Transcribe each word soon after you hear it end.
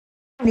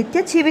నిత్య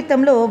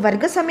జీవితంలో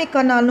వర్గ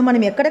సమీకరణాలను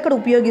మనం ఎక్కడెక్కడ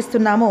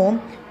ఉపయోగిస్తున్నామో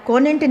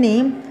కొన్నింటిని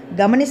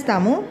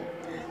గమనిస్తాము.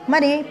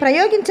 మరి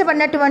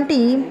ప్రయోగించబడినటువంటి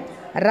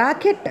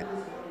రాకెట్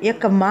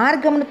యొక్క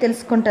మార్గమును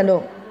తెలుసుకుంటలో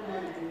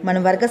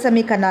మనం వర్గ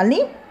సమీకరణాలని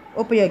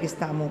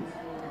ఉపయోగిస్తాము.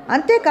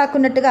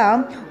 అంతేకాకున్నట్టుగా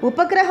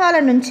ఉపగ్రహాల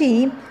నుంచి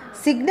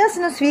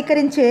సిగ్నల్స్ను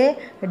స్వీకరించే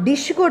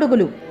డిష్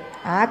గొడుగులు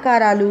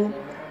ఆకారాలు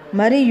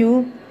మరియు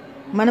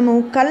మనము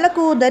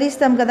కళ్ళకు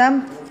ధరిస్తాం కదా,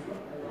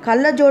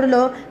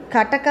 కళ్ళజోడులో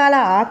కటకాల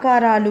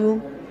ఆకారాలు,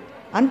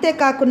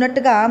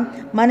 అంతేకాకున్నట్టుగా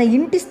మన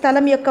ఇంటి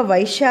స్థలం యొక్క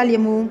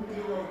వైశాల్యము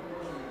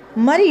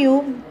మరియు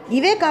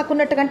ఇవే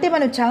కాకున్నట్టుగా అంటే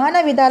మనం చాలా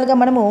విధాలుగా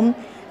మనము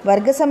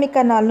వర్గ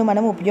సమీకరణాలను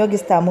మనం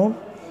ఉపయోగిస్తాము.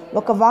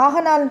 ఒక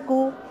వాహనాలకు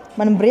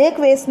మనం బ్రేక్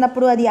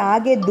వేసినప్పుడు అది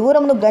ఆగే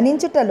దూరమును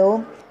గణించుటలో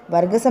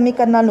వర్గ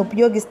సమీకరణాలను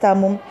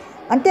ఉపయోగిస్తాము.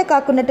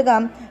 అంతేకాకున్నట్టుగా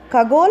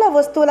ఖగోళ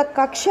వస్తువుల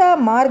కక్ష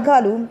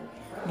మార్గాలు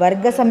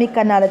వర్గ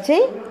సమీకరణాలచే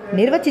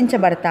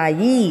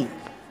నిర్వచించబడతాయి.